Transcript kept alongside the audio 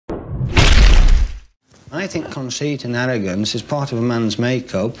I think conceit and arrogance is part of a man's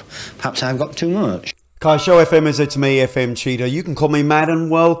makeup. Perhaps I've got too much. Kai Show FM, is it's me, FM Cheetah. You can call me Matt, and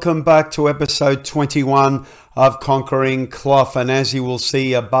welcome back to episode 21 of Conquering Clough. And as you will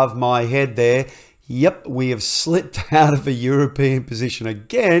see above my head there, yep, we have slipped out of a European position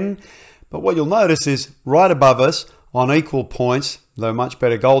again. But what you'll notice is right above us on equal points, though much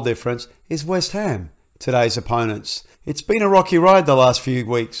better goal difference, is West Ham, today's opponents. It's been a rocky ride the last few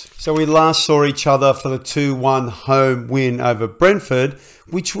weeks. So we last saw each other for the 2-1 home win over Brentford,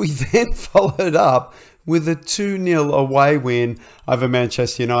 which we then followed up with a 2-0 away win over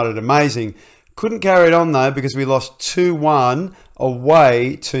Manchester United. Amazing. Couldn't carry it on though, because we lost 2-1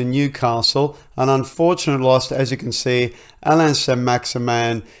 away to Newcastle. An unfortunate loss, as you can see. Alain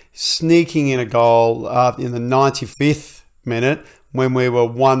Saint-Maximin sneaking in a goal in the 95th minute when we were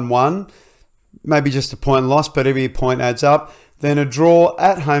 1-1. Maybe just a point loss, but every point adds up. Then a draw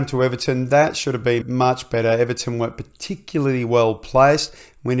at home to Everton. That should have been much better. Everton weren't particularly well placed.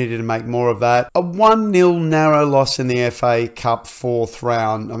 We needed to make more of that. A 1-0 narrow loss in the FA Cup fourth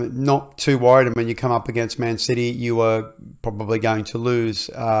round. I mean, not too worried. I mean, you come up against Man City, you were probably going to lose,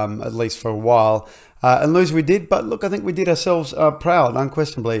 at least for a while. And lose we did, but look, I think we did ourselves proud,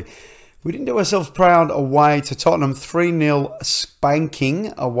 unquestionably. We didn't do ourselves proud away to Tottenham. 3-0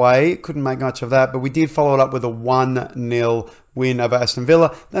 spanking away. Couldn't make much of that, but we did follow it up with a 1-0 win over Aston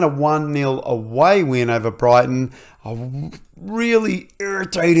Villa. Then a 1-0 away win over Brighton. A really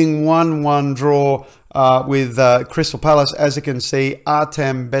irritating 1-1 draw with Crystal Palace. As you can see,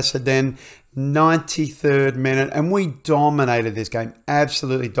 Artem Besaden, 93rd minute, and we dominated this game.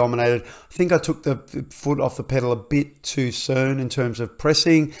 Absolutely dominated. I think I took the foot off the pedal a bit too soon in terms of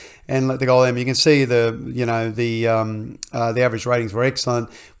pressing and let the goal in. You can see the average ratings were excellent.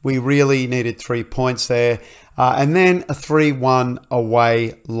 We really needed 3 points there, and then a 3-1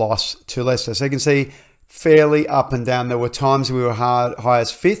 away loss to Leicester. So you can see fairly up and down. There were times we were high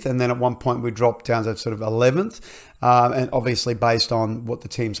as 5th, and then at one point we dropped down to sort of 11th. And obviously based on what the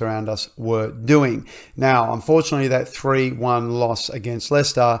teams around us were doing. Now, unfortunately, that 3-1 loss against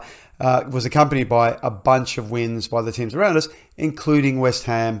Leicester was accompanied by a bunch of wins by the teams around us, including West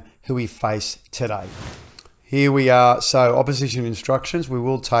Ham, who we face today. Here we are. So opposition instructions we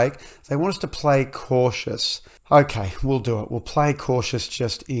will take. They want us to play cautious. Okay, we'll do it. We'll play cautious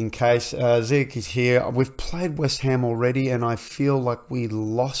just in case. Zeke is here. We've played West Ham already, and I feel like we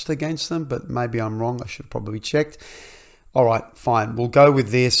lost against them, but maybe I'm wrong. I should have probably checked. All right, fine. We'll go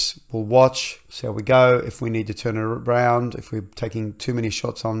with this. We'll watch, see how we go. If we need to turn it around, if we're taking too many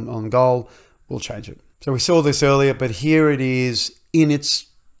shots on goal, we'll change it. So we saw this earlier, but here it is in its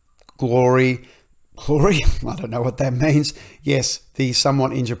glory. I don't know what that means. Yes, the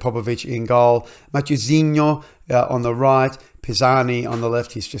somewhat injured Popovic in goal. Mateuzinho on the right. Pisani on the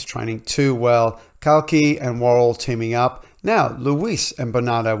left. He's just training too well. Cloughie and Worrell teaming up. Now, Luis and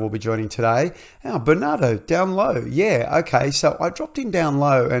Bernardo will be joining today. Now, Bernardo down low. Yeah, okay. So I dropped him down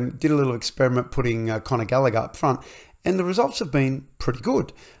low and did a little experiment putting Conor Gallagher up front. And the results have been pretty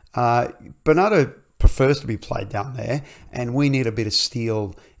good. Bernardo prefers to be played down there, and we need a bit of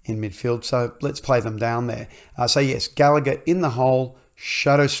steel in midfield, so let's play them down there. So yes, Gallagher in the hole,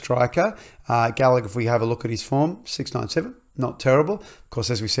 shadow striker. Gallagher, if we have a look at his form, 697, not terrible. Of course,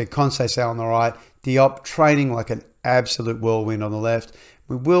 as we said, Conceição on the right, Diop training like an absolute whirlwind on the left.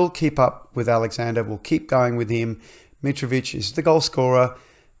 We will keep up with Alexander, we'll keep going with him. Mitrovic is the goal scorer.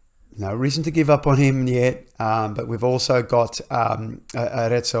 No reason to give up on him yet, but we've also got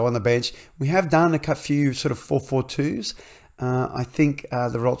Arezzo on the bench. We have done a few sort of 4-4-2s. I think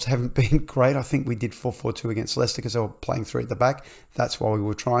the results haven't been great. I think we did 4-4-2 against Leicester because they were playing 3 at the back. That's why we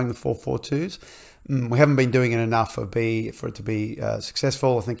were trying the 4-4-2s. We haven't been doing it enough for it to be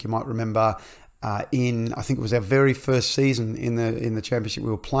successful. I think you might remember I think it was our very first season in the Championship,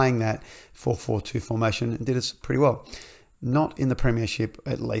 we were playing that 4-4-2 formation and did it pretty well. Not in the Premiership,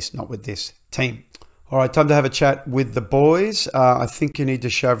 at least not with this team. All right, time to have a chat with the boys. I think you need to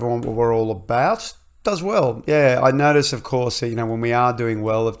show everyone what we're all about. Does well. Yeah, I notice, of course, when we are doing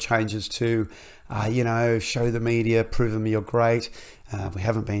well, of changes to, show the media, prove them you're great. We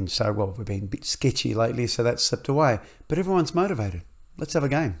haven't been so well. We've been a bit sketchy lately, so that's slipped away. But everyone's motivated. Let's have a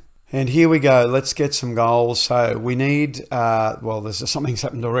game. And here we go. Let's get some goals. So we need, there's something's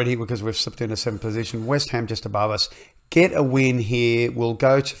happened already because we've slipped into 7th position. West Ham just above us. Get a win here. We'll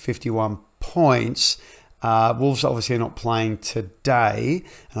go to 51 points. Wolves obviously are not playing today,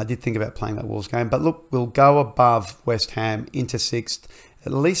 and I did think about playing that Wolves game, but look, we'll go above West Ham into 6th,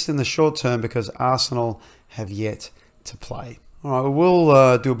 at least in the short term, because Arsenal have yet to play. All right,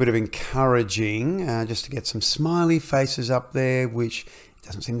 we'll do a bit of encouraging just to get some smiley faces up there, which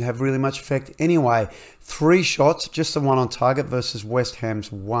doesn't seem to have really much effect anyway. 3 shots, just the one on target versus West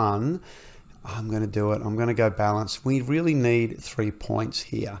Ham's 1. I'm going to do it. I'm going to go balance. We really need 3 points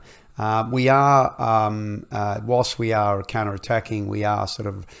here. We are, whilst we are counter-attacking, we are sort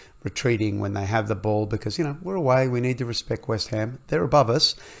of retreating when they have the ball because, you know, we're away. We need to respect West Ham. They're above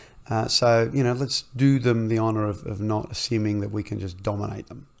us. So, you know, let's do them the honour of not assuming that we can just dominate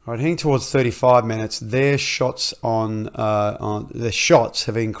them. All right, heading towards 35 minutes, their shots their shots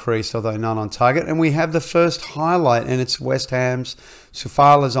have increased, although none on target. And we have the first highlight, and it's West Ham's.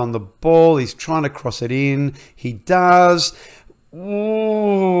 Sufala's on the ball. He's trying to cross it in. He does.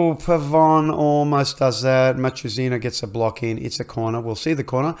 Ooh, Pavon almost does that. Matruzino gets a block in. It's a corner. We'll see the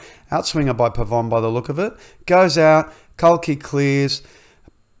corner. Outswinger by Pavon by the look of it. Goes out. Cloughie clears.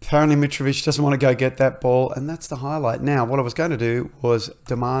 Apparently Mitrovic doesn't want to go get that ball, and that's the highlight. Now, what I was going to do was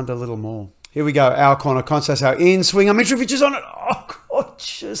demand a little more. Here we go. Our corner. Conceição in. Swinger. Mitrovic is on it. Oh, God.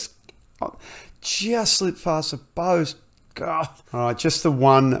 Just slipped past the post. God. All right, just the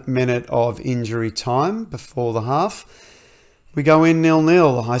 1 minute of injury time before the half. We go in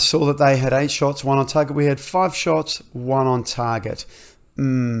 0-0. I saw that they had 8 shots, 1 on target. We had 5 shots, 1 on target.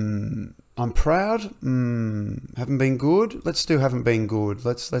 I'm proud. Haven't been good. Let's do haven't been good.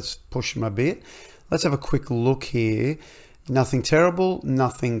 Let's push them a bit. Let's have a quick look here. Nothing terrible,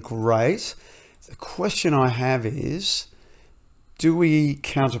 nothing great. The question I have is, do we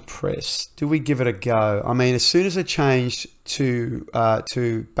counter press? Do we give it a go? I mean, as soon as it changed to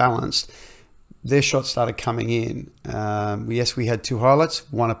balanced, their shots started coming in. Yes, we had 2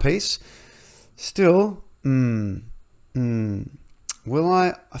 highlights, 1 apiece. Still, will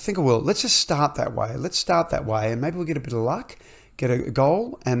I? I think I will. Let's just start that way. Let's start that way, and maybe we'll get a bit of luck, get a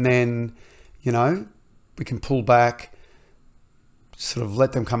goal, and then, you know, we can pull back, sort of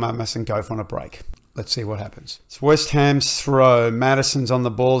let them come at us and go for a break. Let's see what happens. It's West Ham's throw. Madison's on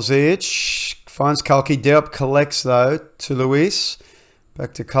the ball. Ziyech finds Cloughie. Diop collects, though, to Luis.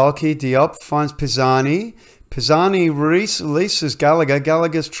 Back to Cloughie. Diop finds Pisani. Pisani releases Gallagher.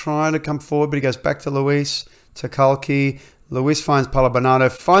 Gallagher's trying to come forward, but he goes back to Luis, to Cloughie. Luis finds Palabanato,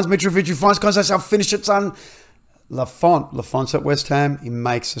 finds Mitrovic, who finds Conceição. Finish it, son. Lafont's at West Ham. He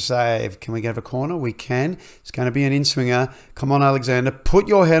makes a save. Can we get a corner? We can. It's going to be an in-swinger. Come on, Alexander. Put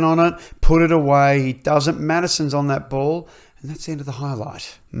your head on it. Put it away. He doesn't. Madison's on that ball. And that's the end of the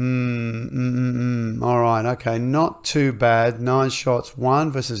highlight. All right. Okay. Not too bad. 9 shots.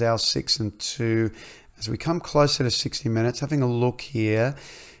 1 versus our 6 and 2. As we come closer to 60 minutes, having a look here.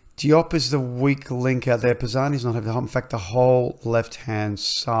 Diop is the weak link out there. Pisani's not having the whole, in fact, the whole left-hand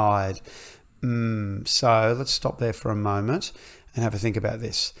side. So let's stop there for a moment and have a think about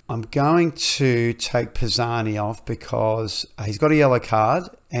this. I'm going to take Pisani off because he's got a yellow card,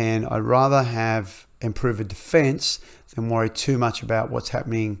 and I'd rather have improved defense than worry too much about what's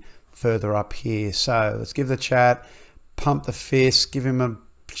happening further up here. So let's give the chat, pump the fist, give him a,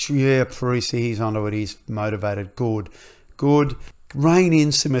 yeah, Parisi, he's onto it, he's motivated. Good. Rain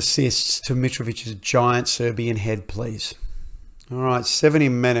in some assists to Mitrovic's giant Serbian head, please. All right, 70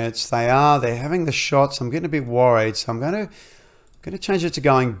 minutes. They're having the shots. I'm getting a bit worried, so I'm going to change it to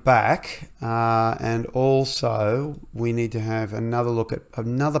going back. And also, we need to have another look at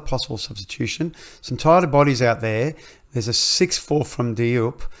another possible substitution. Some tighter bodies out there. There's a 6-4 from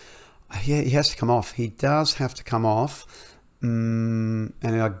Diop. Yeah, he has to come off. He does have to come off. And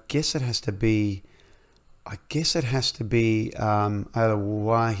I guess it has to be...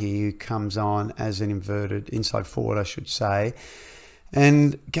 Olawahi, who comes on as an inverted inside forward, I should say.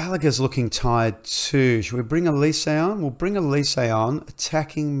 And Gallagher's looking tired too. Should we bring Elise on? We'll bring Elise on,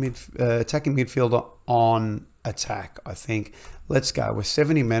 attacking midfielder on attack, I think. Let's go. We're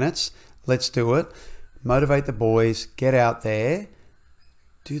 70 minutes. Let's do it. Motivate the boys. Get out there.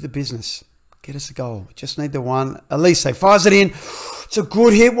 Do the business. Get us a goal. We just need the one. Elise fires it in. It's a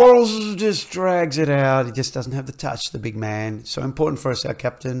good hit. Worrells just drags it out. He just doesn't have the touch, the big man. It's so important for us, our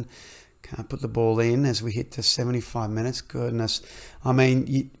captain. Can't put the ball in as we hit to 75 minutes. Goodness. I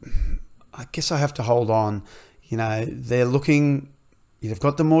mean, I guess I have to hold on. You know, they're looking... They've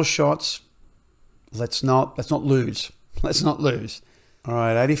got the more shots. Let's not lose. Let's not lose. All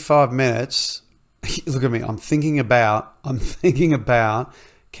right, 85 minutes. Look at me. I'm thinking about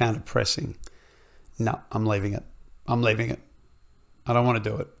counter-pressing. No, I'm leaving it. I don't want to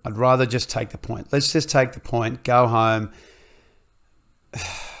do it. I'd rather just take the point. Let's just take the point. Go home.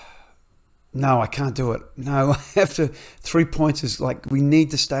 No, I can't do it. No, I have to. 3 points is like, we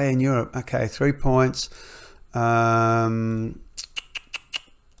need to stay in Europe. Okay, 3 points. Yep,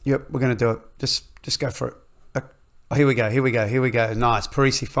 we're going to do it. Just go for it. Here we go. Nice.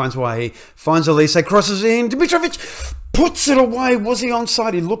 Parisi finds Wahi. Finds Elise. Crosses in. Dimitrovic. Puts it away. Was he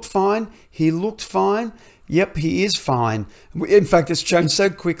onside? He looked fine. He looked fine. Yep, he is fine. In fact, it's changed so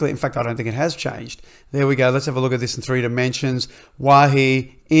quickly. In fact, I don't think it has changed. There we go. Let's have a look at this in 3 dimensions.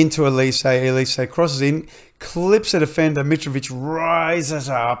 Wahi into Elise. Elise crosses in, clips a defender. Mitrovic rises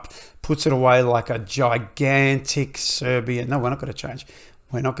up, puts it away like a gigantic Serbian. No, we're not going to change.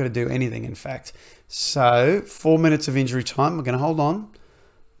 We're not going to do anything, in fact. So, 4 minutes of injury time. We're going to hold on.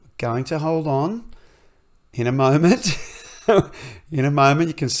 We're going to hold on. In a moment. In a moment,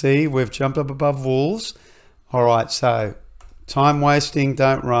 you can see we've jumped up above Wolves. All right, so time wasting,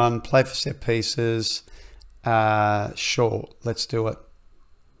 don't run, play for set pieces. Sure, let's do it.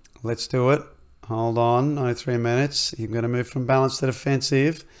 Let's do it. Hold on, only 3 minutes. You're going to move from balance to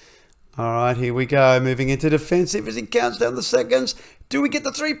defensive. All right, here we go. Moving into defensive as he counts down the seconds. Do we get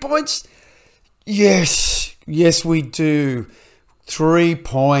the 3 points? Yes. Yes, we do. 3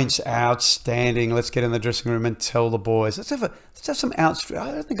 points, outstanding. Let's get in the dressing room and tell the boys. Let's have some outstretch.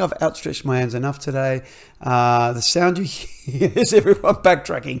 I don't think I've outstretched my hands enough today. The sound you hear is everyone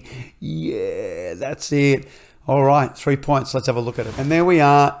backtracking. Yeah, that's it. All right, 3 points. Let's have a look at it. And there we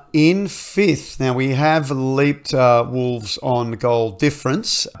are in 5th. Now, we have leaped Wolves on goal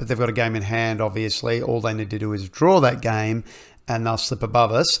difference, but they've got a game in hand, obviously. All they need to do is draw that game, and they'll slip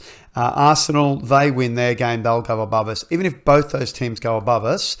above us. Arsenal, they win their game, they'll go above us. Even if both those teams go above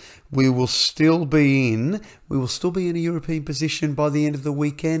us, we will still be in a European position by the end of the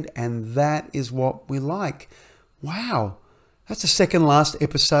weekend, and that is what we like. Wow, that's the second last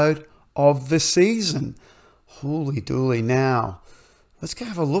episode of the season. Holy dooly. Now, let's go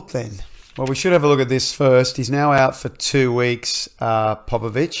have a look then. Well, we should have a look at this first. He's now out for 2 weeks,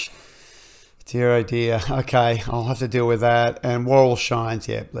 Popovic. Dear, oh dear. Okay, I'll have to deal with that. And Worrell shines.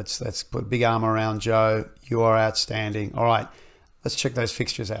 Yeah, let's put a big arm around Joe. You are outstanding. All right, let's check those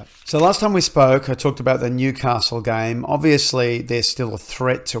fixtures out. So last time we spoke, I talked about the Newcastle game. Obviously, they're still a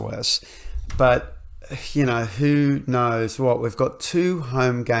threat to us. But, you know, who knows what? We've got 2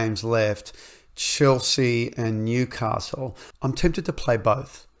 home games left, Chelsea and Newcastle. I'm tempted to play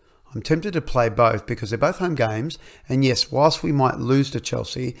both. I'm tempted to play both because they're both home games. And yes, whilst we might lose to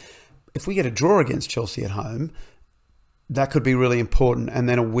Chelsea, if we get a draw against Chelsea at home, that could be really important. And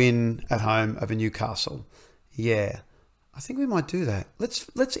then a win at home over Newcastle. Yeah, I think we might do that.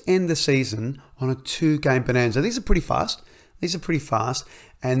 Let's end the season on a 2-game bonanza. These are pretty fast.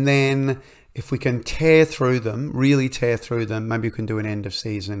 And then if we can tear through them, really tear through them, maybe we can do an end of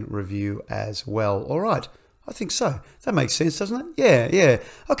season review as well. All right. I think so. That makes sense, doesn't it? Yeah.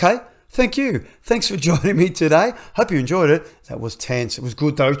 Okay. Thank you. Thanks for joining me today. Hope you enjoyed it. That was tense. It was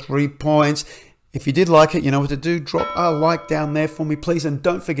good though. 3 points. If you did like it, you know what to do. Drop a like down there for me, please. And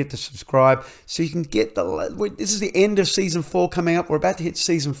don't forget to subscribe so you can get this is the end of season 4 coming up. We're about to hit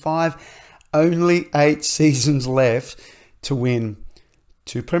season 5. Only 8 seasons left to win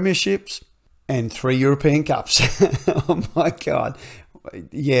 2 premierships and 3 European Cups. Oh my God.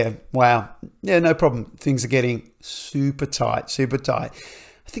 Yeah. Wow. Yeah, no problem. Things are getting super tight.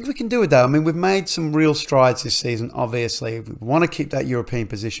 I think we can do it though. I mean, we've made some real strides this season, obviously. We want to keep that European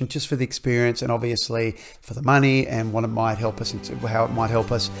position just for the experience and obviously for the money and what it might help us into, how it might help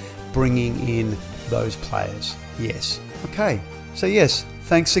us bringing in those players. Yes. Okay. So yes,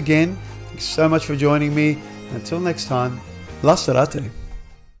 thanks again. Thanks so much for joining me. Until next time, la serate.